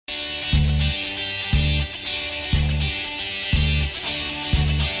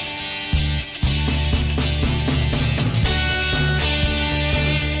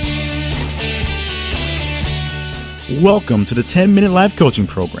Welcome to the 10-Minute Life Coaching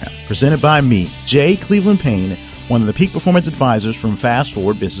Program, presented by me, Jay Cleveland Payne, one of the peak performance advisors from Fast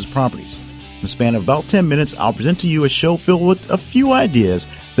Forward Business Properties. In the span of about 10 minutes, I'll present to you a show filled with a few ideas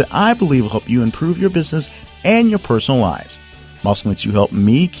that I believe will help you improve your business and your personal lives. I'm also going to let you help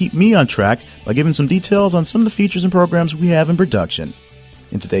me keep me on track by giving some details on some of the features and programs we have in production.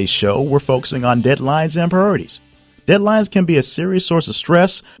 In today's show, we're focusing on deadlines and priorities. Deadlines can be a serious source of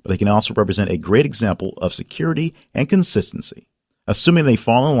stress, but they can also represent a great example of security and consistency, assuming they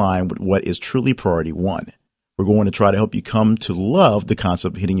fall in line with what is truly priority one. We're going to try to help you come to love the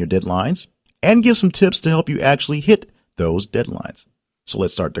concept of hitting your deadlines and give some tips to help you actually hit those deadlines. So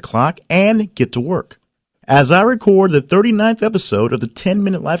let's start the clock and get to work. As I record the 39th episode of the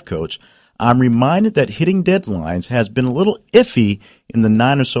 10-Minute Life Coach, I'm reminded that hitting deadlines has been a little iffy in the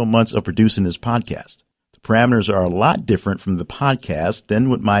 9 or so months of producing this podcast. Parameters are a lot different from the podcast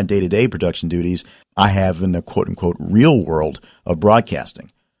than with my day-to-day production duties I have in the quote-unquote real world of broadcasting.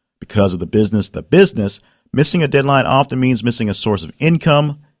 Because of the business, missing a deadline often means missing a source of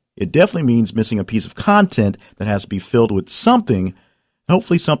income. It definitely means missing a piece of content that has to be filled with something,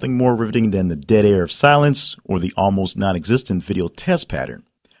 hopefully something more riveting than the dead air of silence or the almost non-existent video test pattern.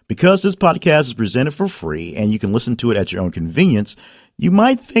 Because this podcast is presented for free and you can listen to it at your own convenience, you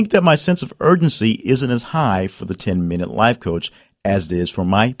might think that my sense of urgency isn't as high for the 10-Minute Life Coach as it is for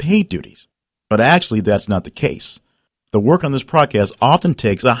my paid duties. But actually, that's not the case. The work on this podcast often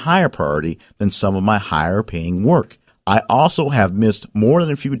takes a higher priority than some of my higher paying work. I also have missed more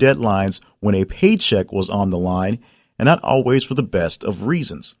than a few deadlines when a paycheck was on the line, and not always for the best of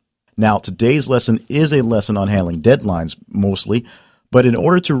reasons. Now, today's lesson is a lesson on handling deadlines mostly, but in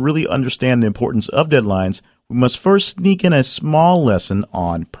order to really understand the importance of deadlines, we must first sneak in a small lesson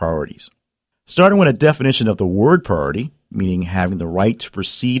on priorities. Starting with a definition of the word priority, meaning having the right to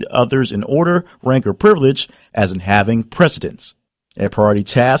precede others in order, rank, or privilege, as in having precedence. A priority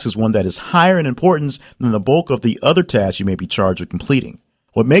task is one that is higher in importance than the bulk of the other tasks you may be charged with completing.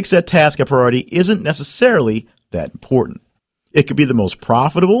 What makes that task a priority isn't necessarily that important. It could be the most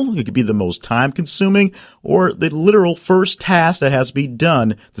profitable, it could be the most time-consuming, or the literal first task that has to be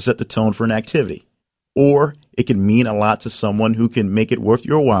done to set the tone for an activity. Or it can mean a lot to someone who can make it worth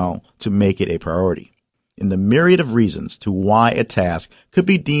your while to make it a priority. In the myriad of reasons to why a task could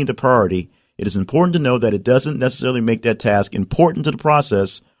be deemed a priority, it is important to know that it doesn't necessarily make that task important to the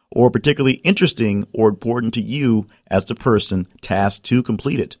process or particularly interesting or important to you as the person tasked to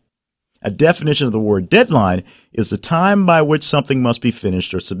complete it. A definition of the word deadline is the time by which something must be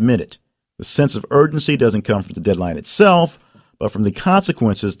finished or submitted. The sense of urgency doesn't come from the deadline itself, but from the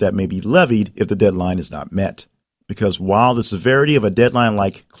consequences that may be levied if the deadline is not met. Because while the severity of a deadline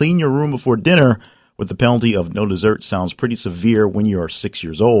like clean your room before dinner with the penalty of no dessert sounds pretty severe when you are 6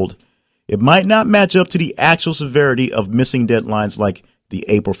 years old, it might not match up to the actual severity of missing deadlines like the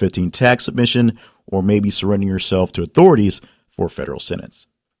April 15 tax submission or maybe surrendering yourself to authorities for a federal sentence.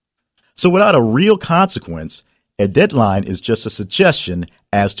 So without a real consequence, a deadline is just a suggestion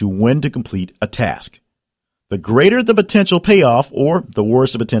as to when to complete a task. The greater the potential payoff or the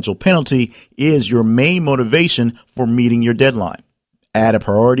worse the potential penalty is your main motivation for meeting your deadline. Add a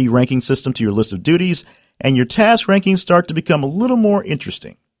priority ranking system to your list of duties, and your task rankings start to become a little more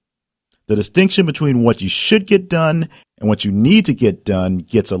interesting. The distinction between what you should get done and what you need to get done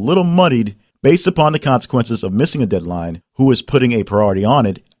gets a little muddied based upon the consequences of missing a deadline, who is putting a priority on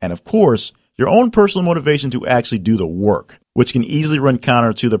it, and of course, your own personal motivation to actually do the work, which can easily run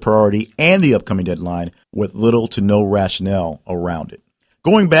counter to the priority and the upcoming deadline with little to no rationale around it.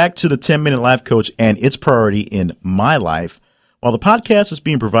 Going back to the 10-Minute Life Coach and its priority in my life, while the podcast is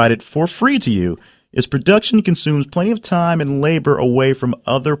being provided for free to you, its production consumes plenty of time and labor away from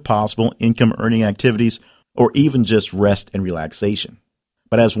other possible income-earning activities or even just rest and relaxation.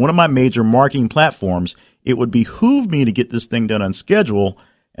 But as one of my major marketing platforms, it would behoove me to get this thing done on schedule,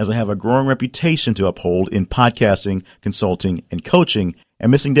 as I have a growing reputation to uphold in podcasting, consulting, and coaching,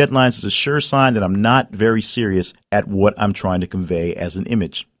 and missing deadlines is a sure sign that I'm not very serious at what I'm trying to convey as an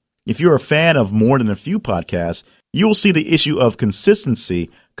image. If you're a fan of more than a few podcasts, you will see the issue of consistency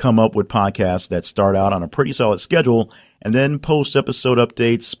come up with podcasts that start out on a pretty solid schedule and then post episode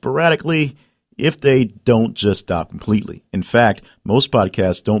updates sporadically if they don't just stop completely. In fact, most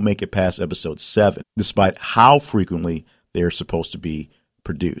podcasts don't make it past episode 7, despite how frequently they're supposed to be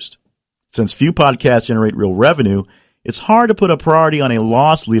produced. Since few podcasts generate real revenue, it's hard to put a priority on a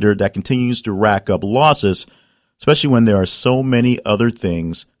loss leader that continues to rack up losses, especially when there are so many other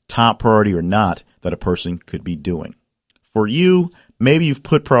things, top priority or not, that a person could be doing. For you, maybe you've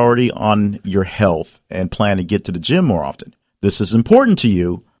put priority on your health and plan to get to the gym more often. This is important to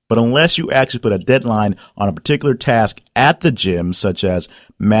you, But unless you actually put a deadline on a particular task at the gym, such as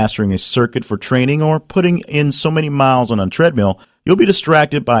mastering a circuit for training or putting in so many miles on a treadmill, you'll be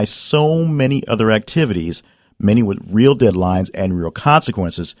distracted by so many other activities, many with real deadlines and real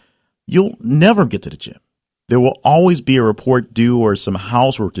consequences. You'll never get to the gym. There will always be a report due or some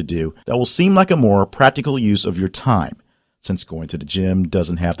housework to do that will seem like a more practical use of your time, since going to the gym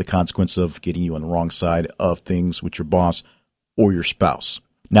doesn't have the consequence of getting you on the wrong side of things with your boss or your spouse.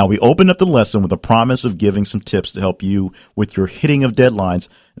 Now, we opened up the lesson with a promise of giving some tips to help you with your hitting of deadlines,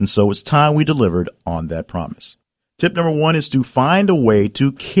 and so it's time we delivered on that promise. Tip number 1 is to find a way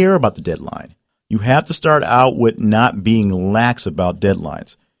to care about the deadline. You have to start out with not being lax about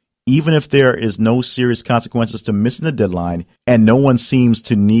deadlines. Even if there is no serious consequences to missing the deadline and no one seems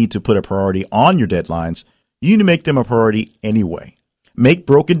to need to put a priority on your deadlines, you need to make them a priority anyway. Make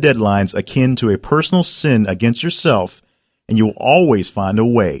broken deadlines akin to a personal sin against yourself, and you will always find a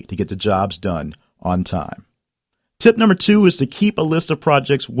way to get the jobs done on time. Tip number 2 is to keep a list of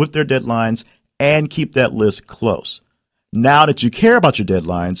projects with their deadlines and keep that list close. Now that you care about your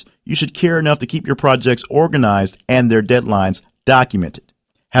deadlines, you should care enough to keep your projects organized and their deadlines documented.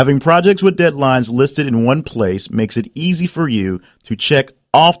 Having projects with deadlines listed in one place makes it easy for you to check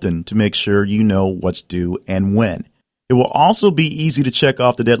often to make sure you know what's due and when. It will also be easy to check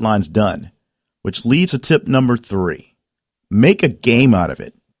off the deadlines done, which leads to tip number 3. Make a game out of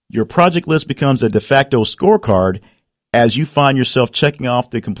it. Your project list becomes a de facto scorecard as you find yourself checking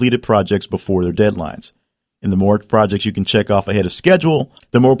off the completed projects before their deadlines. And the more projects you can check off ahead of schedule,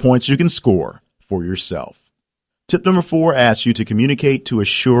 the more points you can score for yourself. Tip number 4 asks you to communicate to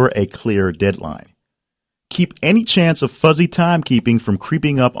assure a clear deadline. Keep any chance of fuzzy timekeeping from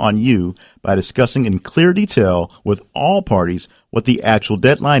creeping up on you by discussing in clear detail with all parties what the actual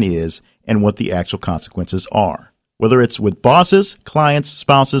deadline is and what the actual consequences are. Whether it's with bosses, clients,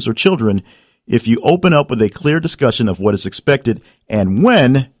 spouses, or children, if you open up with a clear discussion of what is expected and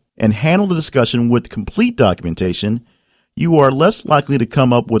when, and handle the discussion with complete documentation, you are less likely to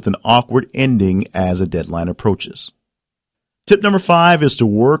come up with an awkward ending as a deadline approaches. Tip number 5 is to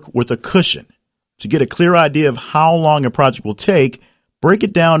work with a cushion. To get a clear idea of how long a project will take, break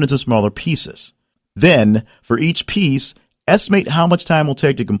it down into smaller pieces. Then, for each piece, estimate how much time it will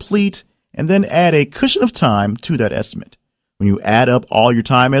take to complete, and then add a cushion of time to that estimate. When you add up all your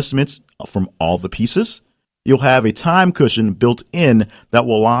time estimates from all the pieces, you'll have a time cushion built in that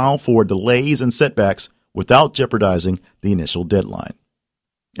will allow for delays and setbacks without jeopardizing the initial deadline.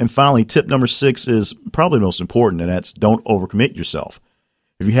 And finally, tip number 6 is probably the most important, and that's don't overcommit yourself.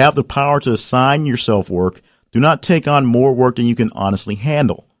 If you have the power to assign yourself work, do not take on more work than you can honestly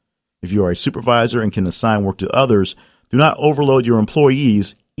handle. If you are a supervisor and can assign work to others, do not overload your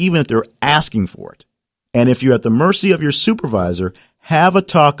employees even if they're asking for it. And if you're at the mercy of your supervisor, have a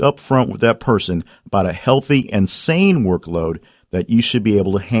talk up front with that person about a healthy and sane workload that you should be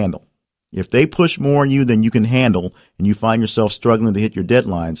able to handle. If they push more on you than you can handle and you find yourself struggling to hit your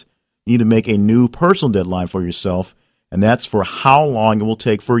deadlines, you need to make a new personal deadline for yourself, and that's for how long it will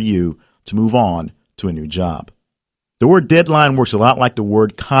take for you to move on to a new job. The word deadline works a lot like the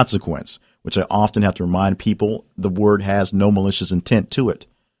word consequence, which I often have to remind people the word has no malicious intent to it.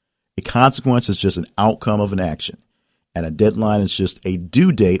 A consequence is just an outcome of an action, and a deadline is just a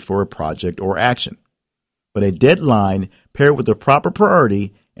due date for a project or action. But a deadline paired with the proper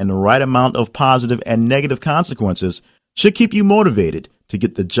priority and the right amount of positive and negative consequences should keep you motivated to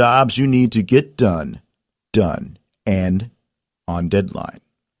get the jobs you need to get done, and on deadline.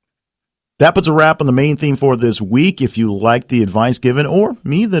 That puts a wrap on the main theme for this week. If you like the advice given, or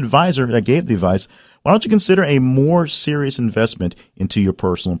me, the advisor that gave the advice, why don't you consider a more serious investment into your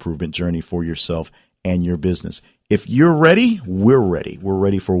personal improvement journey for yourself and your business? If you're ready, we're ready. We're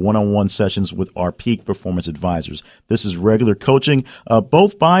ready for one-on-one sessions with our peak performance advisors. This is regular coaching,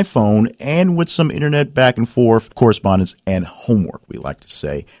 both by phone and with some internet back and forth correspondence and homework, we like to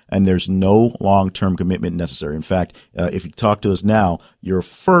say. And there's no long-term commitment necessary. In fact, if you talk to us now, your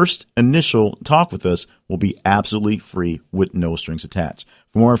first initial talk with us will be absolutely free with no strings attached.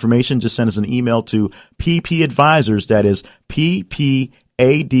 For more information, just send us an email to ppadvisors, that is PPADVISORS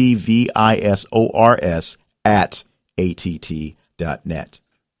at att.net.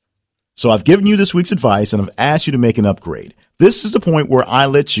 So I've given you this week's advice and I've asked you to make an upgrade. This is the point where I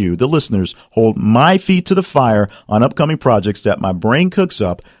let you, the listeners, hold my feet to the fire on upcoming projects that my brain cooks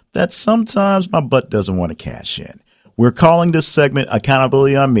up that sometimes my butt doesn't want to cash in. We're calling this segment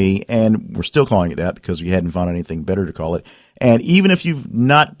Accountability on Me, and we're still calling it that because we hadn't found anything better to call it. And even if you've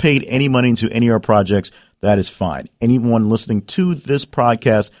not paid any money into any of our projects, that is fine. Anyone listening to this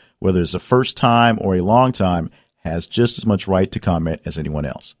podcast, whether it's a first time or a long time, has just as much right to comment as anyone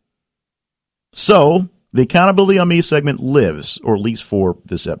else. So, the Accountability on Me segment lives, or at least for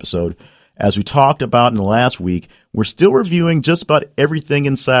this episode. As we talked about in the last week, we're still reviewing just about everything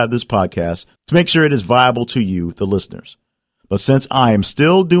inside this podcast to make sure it is viable to you, the listeners. But since I am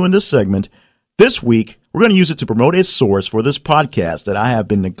still doing this segment, this week we're going to use it to promote a source for this podcast that I have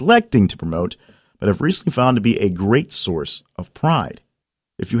been neglecting to promote, but have recently found to be a great source of pride.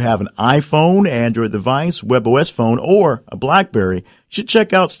 If you have an iPhone, Android device, WebOS phone, or a BlackBerry, you should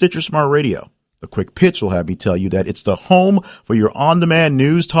check out Stitcher Smart Radio. The quick pitch will have me tell you that it's the home for your on-demand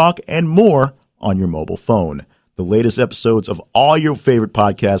news, talk, and more on your mobile phone. The latest episodes of all your favorite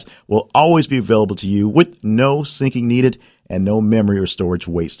podcasts will always be available to you with no syncing needed and no memory or storage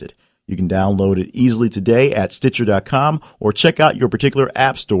wasted. You can download it easily today at Stitcher.com or check out your particular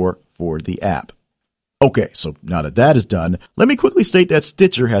app store for the app. Okay, so now that is done, let me quickly state that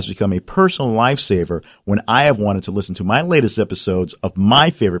Stitcher has become a personal lifesaver when I have wanted to listen to my latest episodes of my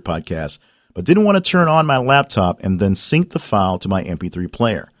favorite podcasts, but didn't want to turn on my laptop and then sync the file to my MP3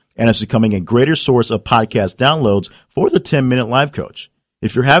 player. And it's becoming a greater source of podcast downloads for the 10-Minute Life Coach.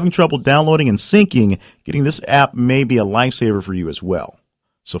 If you're having trouble downloading and syncing, getting this app may be a lifesaver for you as well.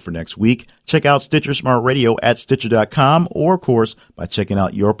 So for next week, check out Stitcher Smart Radio at Stitcher.com or, of course, by checking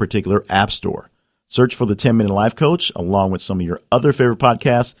out your particular app store. Search for the 10-Minute Life Coach along with some of your other favorite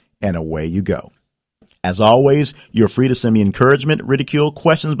podcasts, and away you go. As always, you're free to send me encouragement, ridicule,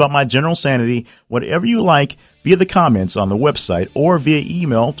 questions about my general sanity, whatever you like, via the comments on the website or via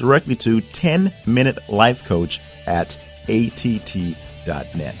email directly to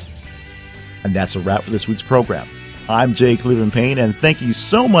 10minutelifecoach@att.net. And that's a wrap for this week's program. I'm Jay Cleveland Payne, and thank you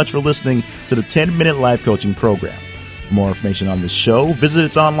so much for listening to the 10-Minute Life Coaching Program. For more information on this show, visit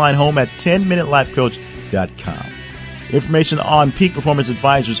its online home at 10minutelifecoach.com. Information on Peak Performance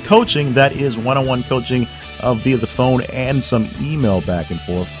Advisors coaching, that is one-on-one coaching via the phone and some email back and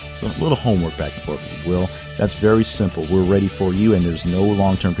forth, a little homework back and forth, if you will. That's very simple. We're ready for you, and there's no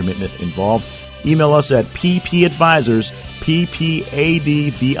long-term commitment involved. Email us at ppadvisors,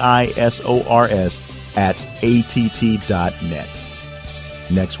 PPADVISORS, @att.net.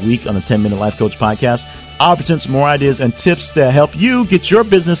 Next week on the 10-Minute Life Coach podcast, I'll present some more ideas and tips that help you get your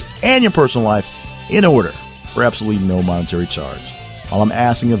business and your personal life in order for absolutely no monetary charge. All I'm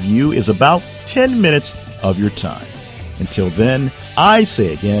asking of you is about 10 minutes of your time. Until then, I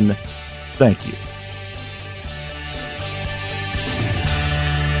say again, thank you.